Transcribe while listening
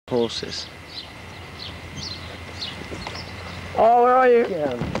horses. Oh, where are you?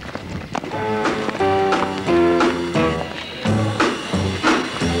 Yeah.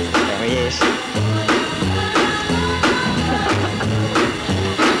 There he is.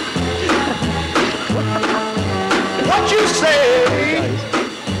 What you say?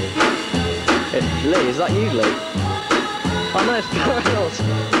 Lee, is that you, Lee? Oh no, it's Burrough Hill.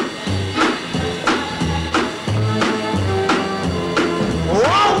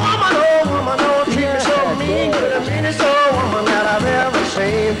 Oh woman, oh, treat me so mean. You're the meanest old woman that I've ever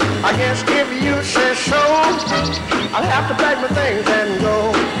seen. I guess if you say so, I'll have to pack my things and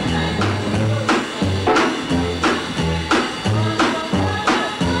go.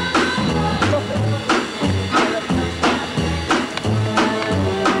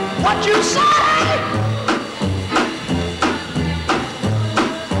 What you say?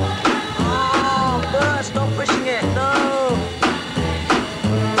 Oh, Burt, stop pushing it, no!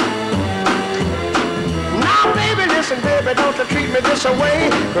 Now, baby, listen, baby, don't you treat me this away,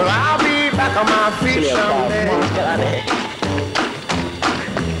 'cause I'll be back on my feet someday. Come on, let's get out of here.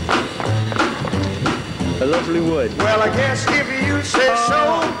 A lovely wood. Well, I guess if you say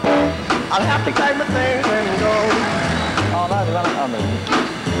so, I'll have to pack my things and go. Oh no, they ran out on me.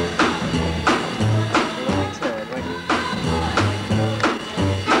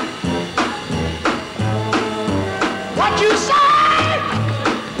 What you say?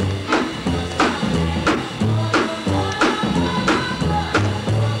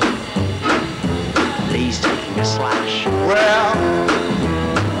 Lee's taking a slash. Well,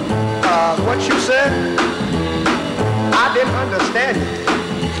 what you said? I didn't understand it.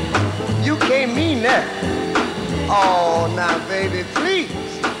 You can't mean that. Oh, now, baby, please.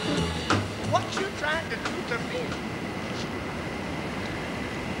 What you trying to do to me?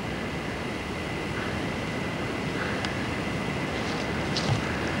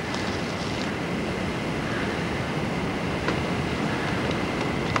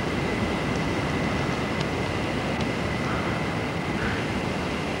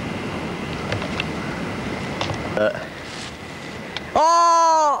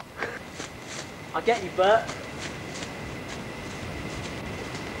 Oh! I'll get you, Burt.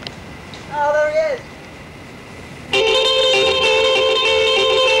 Oh, there he is!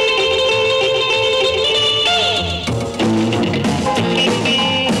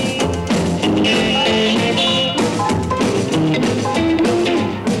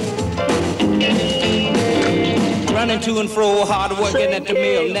 Running to and fro, hard working at the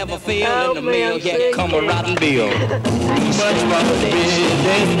mill, never fail in the mill, yet come a rotten bill. Too much monkey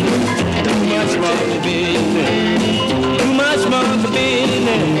business, too much monkey business, too much monkey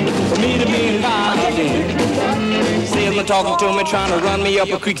business for me to be involved in. Salesman talking to me, trying to run me up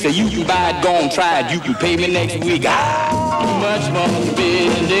a creek, say you can buy it, go on, try it, you can pay me next week. Too much monkey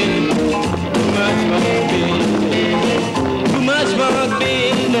business, too much monkey business, too much monkey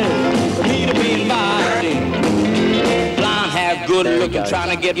business for me to be involved in. Good looking, trying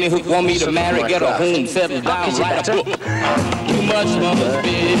to get me hooked, want me to marry, get a home, settle down, write a book. Too much monkey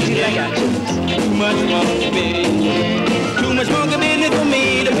business, too much monkey business, too much monkey business for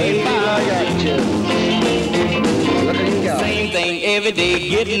me to be involved. Same thing every day,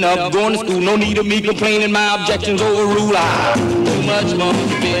 getting up, going to school, no need of me complaining, my objections overruled. Too much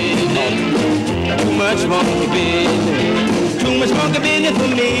monkey business, too much monkey business, too much monkey business for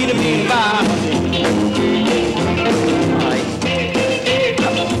me to be involved.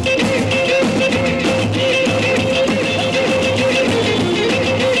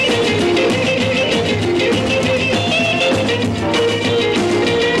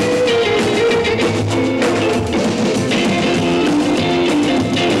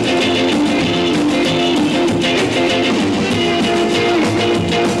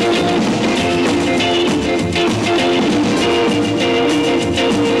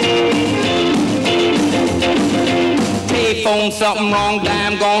 Phone something wrong,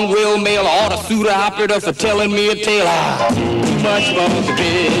 dime gone, will mail, order suit operator for telling me a tale. Too much monkey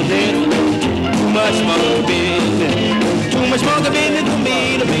business, too much monkey business, too much monkey business for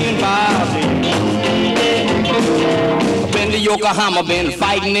me to be involved in. I've been to Yokohama, been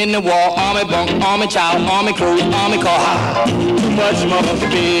fighting in the war, army bunk, army child, army clothes, army car. Too much monkey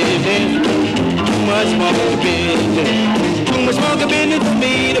business, too much monkey business, too much monkey business for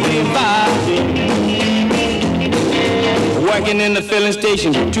me to be involved in. Working in the filling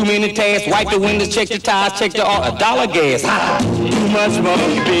station, too many tasks, wipe the windows, check the tires, check the dollar gas. Too much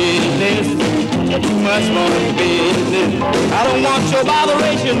monkey business, too much monkey business. I don't want your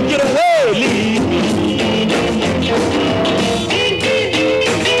botheration, get away, leave me.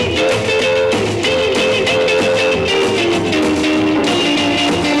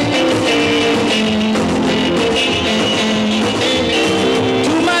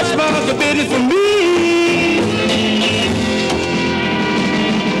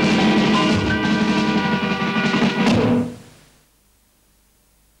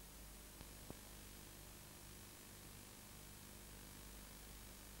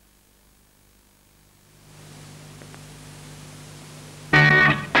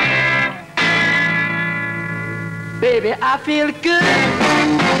 baby, I feel good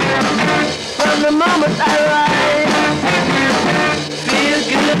from the moment I rise. Feel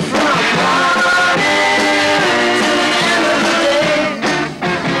good from morning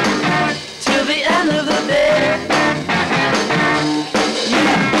till the end of the day.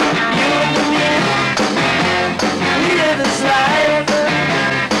 Yeah, you and me, we live this life.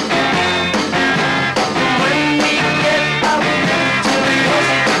 When we get up to the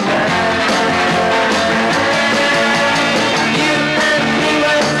ocean tonight, you and me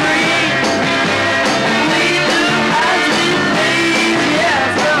are free. We do as we please, yeah,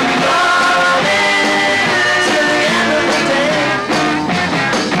 from morning till the end of the day.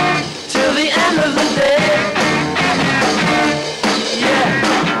 Till the end of the day. Yeah,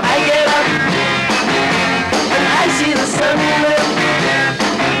 I get up and I see the sun lift.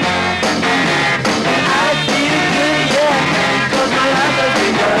 And I feel good, yeah, 'cause my life has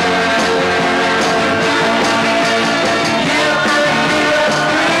begun. You and me are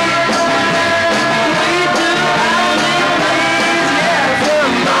free. We do as we please, yeah, from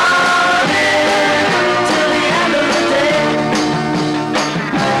morning till the end of the day.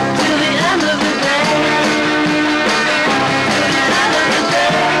 Till the end of the day. Till the end of the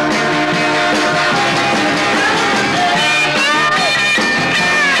day.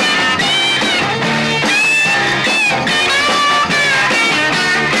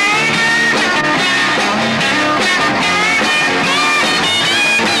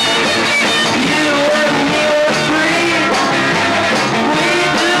 You and me are free. We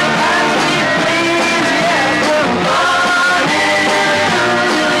do as we please, yeah, from morning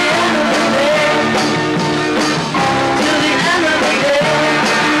till the end of the day. Till the end of the day.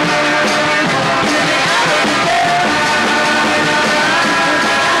 Till the end of the day.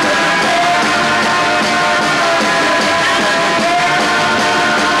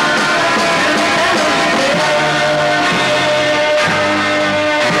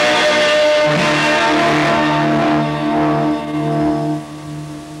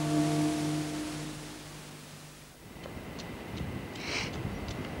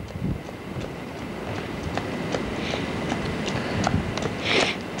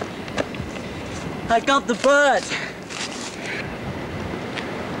 I got the bird.